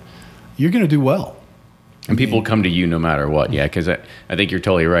can, you're going to do well. And people come to you no matter what. Yeah, because I think you're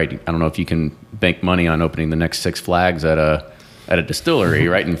totally right. I don't know if you can bank money on opening the next Six Flags at a distillery,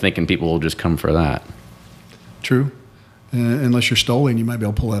 right? And thinking people will just come for that. True. Unless you're stolen, you might be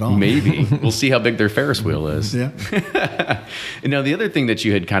able to pull that off. Maybe. We'll see how big their Ferris wheel is. Yeah. And now, the other thing that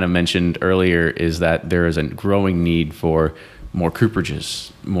you had kind of mentioned earlier is that there is a growing need for more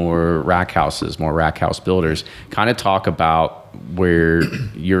cooperages, more rack houses, more rack house builders. Kind of talk about where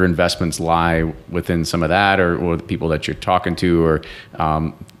your investments lie within some of that, or the people that you're talking to, or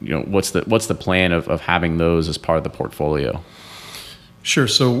what's the plan of having those as part of the portfolio? Sure.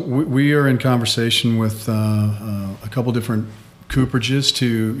 So we are in conversation with a couple different cooperages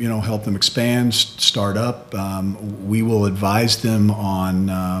to help them expand, start up. We will advise them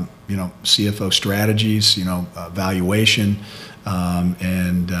on CFO strategies, valuation,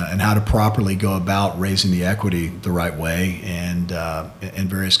 and how to properly go about raising the equity the right way, and in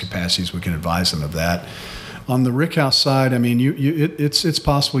various capacities we can advise them of that. On the rickhouse side, I mean, it's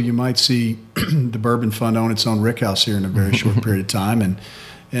possible you might see the Bourbon Fund own its own rickhouse here in a very short period of time,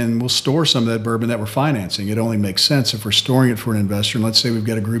 and we'll store some of that bourbon that we're financing. It only makes sense if we're storing it for an investor. And let's say we've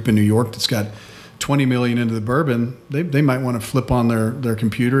got a group in New York that's got $20 million into the bourbon. They might want to flip on their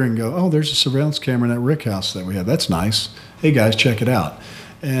computer and go, oh, there's a surveillance camera in that rickhouse that we have. That's nice. Hey guys, check it out.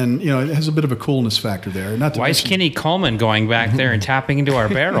 And it has a bit of a coolness factor there. Why is Kenny Coleman going back there and tapping into our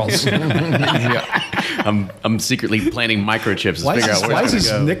barrels? I'm secretly planting microchips to figure out where why it's is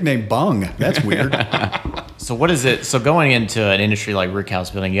his nickname Bung? That's weird. So what is it? So going into an industry like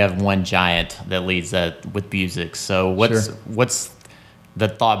rickhouse building, you have one giant that leads that with music. So what's the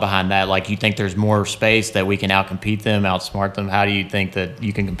thought behind that? Like, you think there's more space that we can outcompete them, outsmart them? How do you think that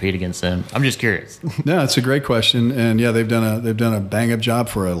you can compete against them? I'm just curious. No, it's a great question, and yeah, they've done a bang up job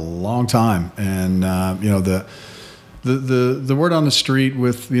for a long time, and the word on the street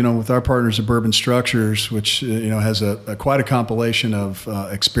with our partners at Bourbon Structures, which has quite a compilation of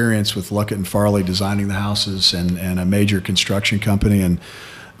experience with Luckett and Farley designing the houses, and a major construction company, and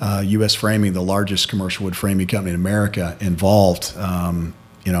U.S. Framing, the largest commercial wood framing company in America, involved.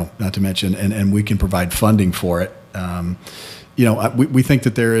 Not to mention, and we can provide funding for it. We think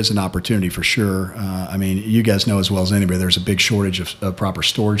that there is an opportunity for sure. I mean, you guys know as well as anybody, there's a big shortage of proper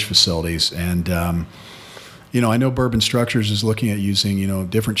storage facilities, and I know Bourbon Structures is looking at using,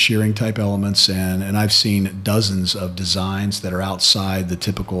 different shearing type elements, and I've seen dozens of designs that are outside the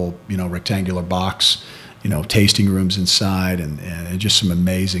typical, rectangular box, tasting rooms inside, and just some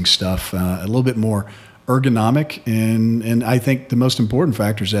amazing stuff. A little bit more ergonomic, and I think the most important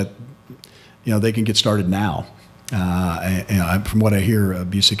factor is that, they can get started now. From what I hear,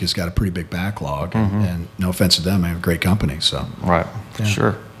 Busick has got a pretty big backlog, and no offense to them, they have a great company. So right,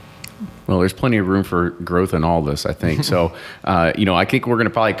 sure. Well, there's plenty of room for growth in all this, I think. So, I think we're going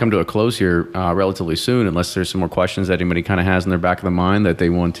to probably come to a close here relatively soon, unless there's some more questions that anybody kind of has in their back of the mind that they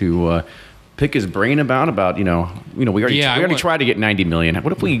want to pick his brain about. We already tried to get 90 million.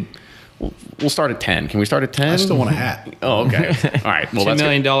 What if we'll start at 10? Can we start at 10? I still want a hat. Oh, okay. All right. Well, $10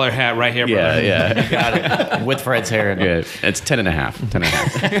 million hat right here, brother. Yeah. Got it. With Fred's hair. Yeah. It's 10 and a half. 10 and a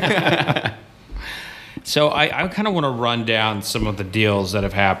half. So I kind of want to run down some of the deals that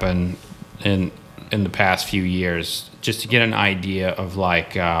have happened in the past few years, just to get an idea of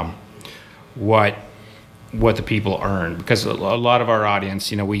what the people earn, because a lot of our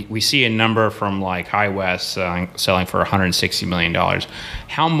audience, we see a number from like High West selling for $160 million.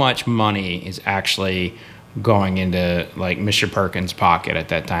 How much money is actually going into like Mr. Perkins' pocket at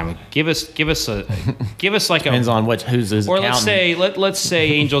that time? Give us like depends on who's his or accountant. let's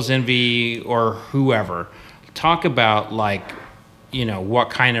say Angel's Envy or whoever. Talk about what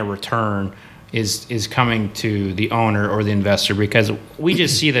kind of return is coming to the owner or the investor, because we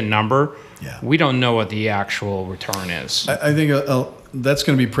just see the number. Yeah. We don't know what the actual return is. I think that's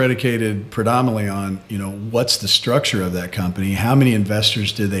going to be predicated predominantly on, what's the structure of that company? How many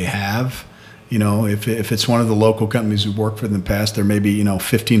investors do they have? If it's one of the local companies who worked for them in the past, there may be,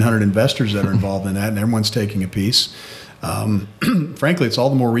 1,500 investors that are involved in that, and everyone's taking a piece. Frankly, it's all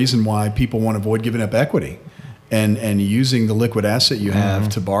the more reason why people want to avoid giving up equity and using the liquid asset you have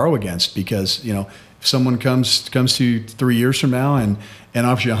to borrow against, because, if someone comes to you 3 years from now and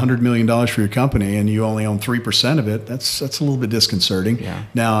offers you $100 million for your company and you only own 3% of it, that's a little bit disconcerting. Yeah.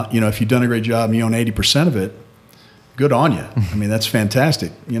 Now, if you've done a great job and you own 80% of it, good on you. I mean, that's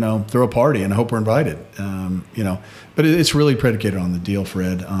fantastic. Throw a party and I hope we're invited. But it's really predicated on the deal,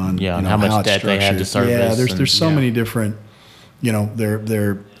 Fred, on how much debt they have to service. Yeah, there's so many different,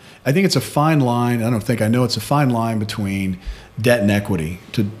 I think it's a fine line. I know it's a fine line between debt and equity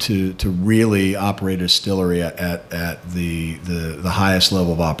to really operate a distillery at the highest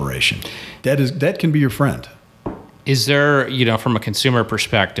level of operation. Debt can be your friend. Is there, from a consumer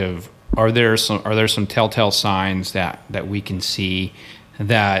perspective, are there some telltale signs that we can see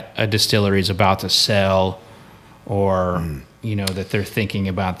that a distillery is about to sell, or that they're thinking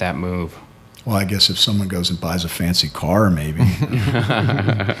about that move? Well, I guess if someone goes and buys a fancy car, maybe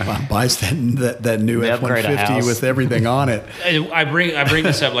buys that new F-150 with everything on it. I bring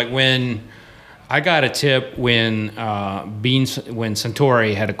this up, like when I got a tip when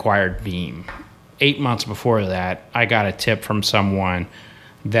Suntory had acquired Beam. 8 months before that, I got a tip from someone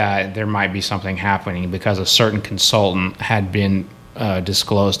that there might be something happening because a certain consultant had been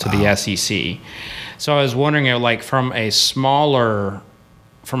disclosed to the SEC. So I was wondering, from a smaller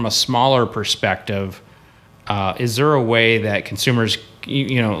perspective, is there a way that consumers,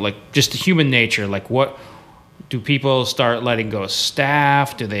 just human nature, what do people start letting go of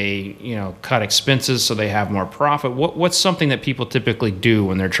staff? Do they, cut expenses so they have more profit? What's something that people typically do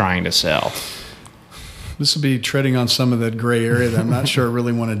when they're trying to sell? This will be treading on some of that gray area that I'm not sure I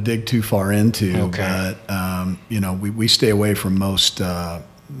really want to dig too far into. Okay. But we stay away from most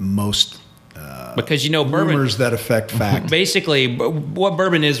because bourbon, rumors that affect fact. Basically, what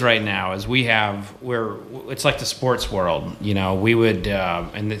bourbon is right now is it's like the sports world. We would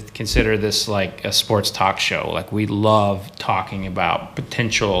consider this like a sports talk show. Like, we love talking about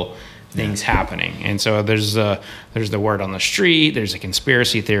potential things happening, and so there's the word on the street, there's the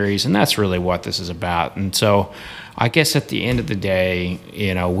conspiracy theories, and that's really what this is about. And so I guess at the end of the day,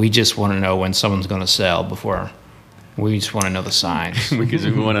 we just want to know when someone's going to sell before. We just want to know the signs. Because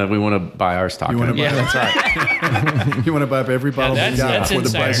we want to buy our stock. That's right. You want to buy up every bottle we got that's before the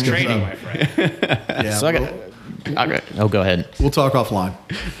price insider goes trading, up. my friend. Yeah, So go ahead. We'll talk offline.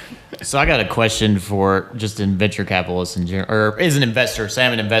 So I got a question for just in venture capitalists in general, or as an investor. Say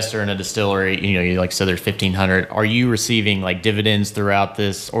I'm an investor in a distillery. You like said, there's 1,500. Are you receiving like dividends throughout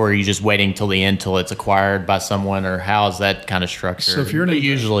this, or are you just waiting till the end till it's acquired by someone, or how is that kind of structured? So if you're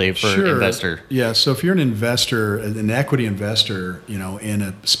usually for an investor, yeah. So if you're an investor, an equity investor, in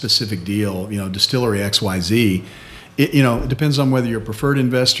a specific deal, distillery XYZ. It depends on whether you're a preferred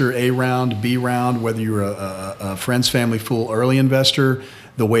investor, A round, B round, whether you're a friends, family, fool, early investor,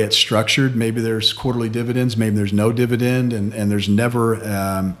 the way it's structured. Maybe there's quarterly dividends, maybe there's no dividend, and there's never,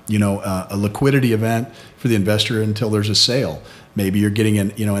 a liquidity event. for the investor until there's a sale. Maybe you're getting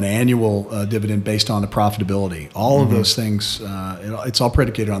an annual dividend based on the profitability. All of those things, it's all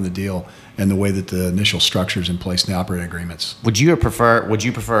predicated on the deal and the way that the initial structure is in place in the operating agreements. Would you prefer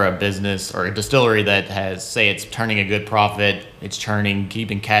a business or a distillery that has, say, it's turning a good profit, it's churning,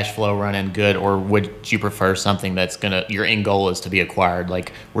 keeping cash flow running good, or would you prefer something that's your end goal is to be acquired?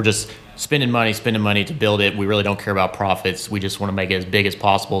 Like, we're just spending money to build it. We really don't care about profits. We just want to make it as big as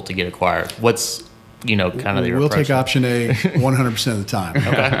possible to get acquired. What's kind of your We'll approach? take option A 100% of the time.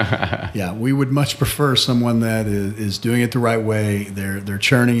 Okay. Yeah, we would much prefer someone that is doing it the right way. They're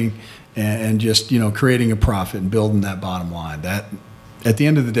churning and just creating a profit and building that bottom line. That at the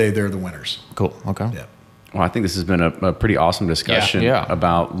end of the day, they're the winners. Cool. Okay. Yeah. Well, I think this has been a pretty awesome discussion Yeah.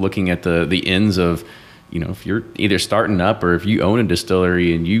 about looking at the ends of, if you're either starting up or if you own a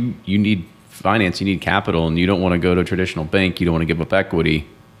distillery and you need finance, you need capital, and you don't want to go to a traditional bank, you don't want to give up equity.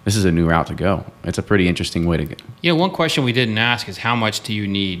 This is a new route to go. It's a pretty interesting way to get. Yeah, one question we didn't ask is how much do you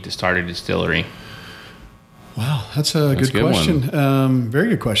need to start a distillery? Wow, that's a good question. Very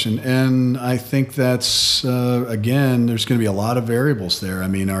good question. And I think that's, again, there's going to be a lot of variables there. I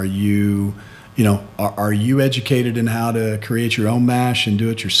mean, are you educated in how to create your own mash and do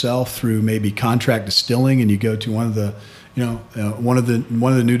it yourself through maybe contract distilling, and you go to one of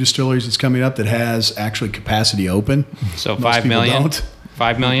the new distilleries that's coming up that has actually capacity open? So Most 5 people million? don't.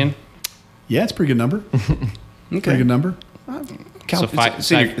 5 million? Yeah, it's a pretty good number. Pretty good number. So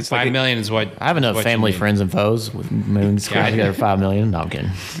 5 million is what I have enough what you family, need. friends, and foes with moving together $5 million. No, I'm kidding.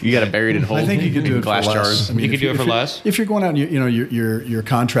 You got it buried in holes. I think you could do it glass for less. jars. I mean, You could do it for if you're- less? If you're going out and you're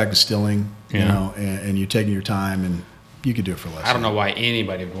contract distilling, and you're taking your time, and you could do it for less. I don't know why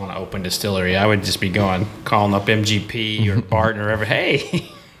anybody would want to open distillery. I would just be calling up MGP or Barton or whatever.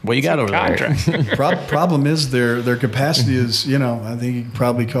 Hey, What you got over there? contract. Problem is their capacity is, I think you could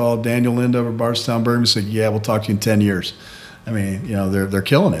probably call Daniel Lind over at Bardstown Bourbon and say, yeah, we'll talk to you in 10 years. I mean, they're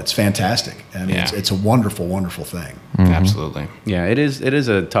killing it. It's fantastic. And it's a wonderful, wonderful thing. Absolutely. Yeah, it is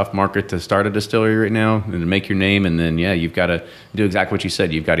a tough market to start a distillery right now and to make your name. And then, you've got to do exactly what you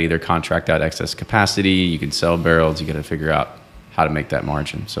said. You've got to either contract out excess capacity, you can sell barrels, you got to figure out how to make that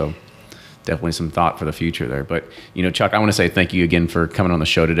margin. So definitely some thought for the future there. But, Chuck, I want to say thank you again for coming on the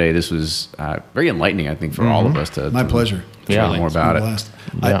show today. This was very enlightening, I think, for all of us to My pleasure. learn more about it. Blast.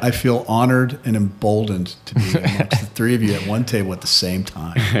 Yeah. I feel honored and emboldened to be amongst the three of you at one table at the same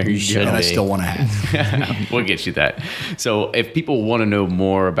time. You should And I be. still want to have. We'll get you that. So if people want to know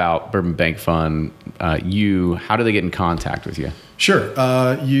more about Bourbon Bank Fund, how do they get in contact with you? Sure.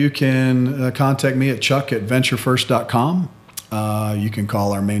 You can contact me at chuck@venturefirst.com. You can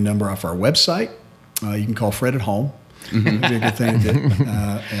call our main number off our website. You can call Fred at home. That'd be a good thing to do.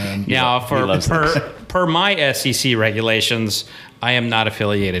 And Now, loves per my SEC regulations, I am not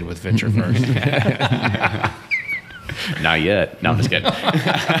affiliated with Venture First. Not yet. No, I'm just kidding.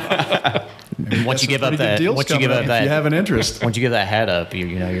 Once you give up pretty good that, deals once you coming give up up if you have that, an interest. once you give that hat up, you're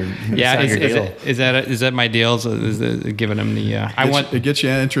Yeah, it's not your deal. is that my deals? Is it giving them the? It gets you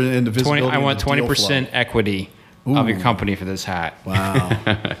entry into visibility. I want and deal 20% equity of your company for this hat. flow. Wow.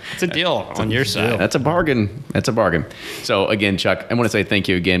 It's a deal on your side. That's a bargain. That's a bargain. So again, Chuck, I want to say thank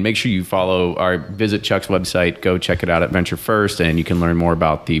you again. Make sure you visit Chuck's website. Go check it out at Venture First, and you can learn more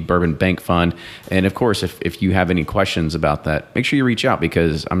about the Bourbon Bank Fund. And of course, if you have any questions about that, make sure you reach out,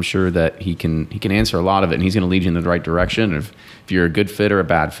 because I'm sure that he can answer a lot of it, and he's going to lead you in the right direction. If you're a good fit or a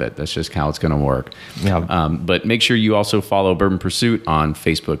bad fit, that's just how it's going to work. Yeah. But make sure you also follow Bourbon Pursuit on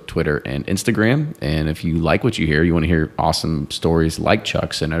Facebook, Twitter, and Instagram. And if you like what you hear, you want to hear awesome stories like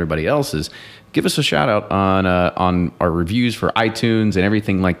Chuck's and everybody else's, give us a shout out on our reviews for iTunes and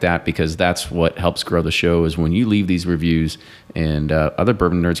everything like that, because that's what helps grow the show, is when you leave these reviews, and other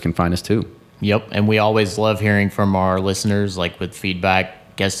bourbon nerds can find us too. Yep, and we always love hearing from our listeners, like with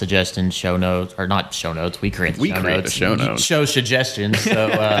feedback, guest suggestions, show notes, or not show notes. We create the show notes. Show suggestions.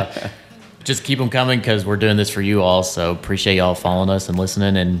 So just keep them coming, because we're doing this for you all. So appreciate y'all following us and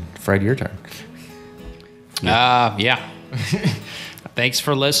listening. And Fred, your turn. Yeah. Thanks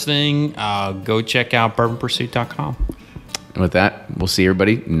for listening. Go check out bourbonpursuit.com. And with that, we'll see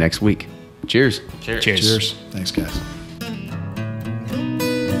everybody next week. Cheers. Cheers. Cheers. Thanks, guys.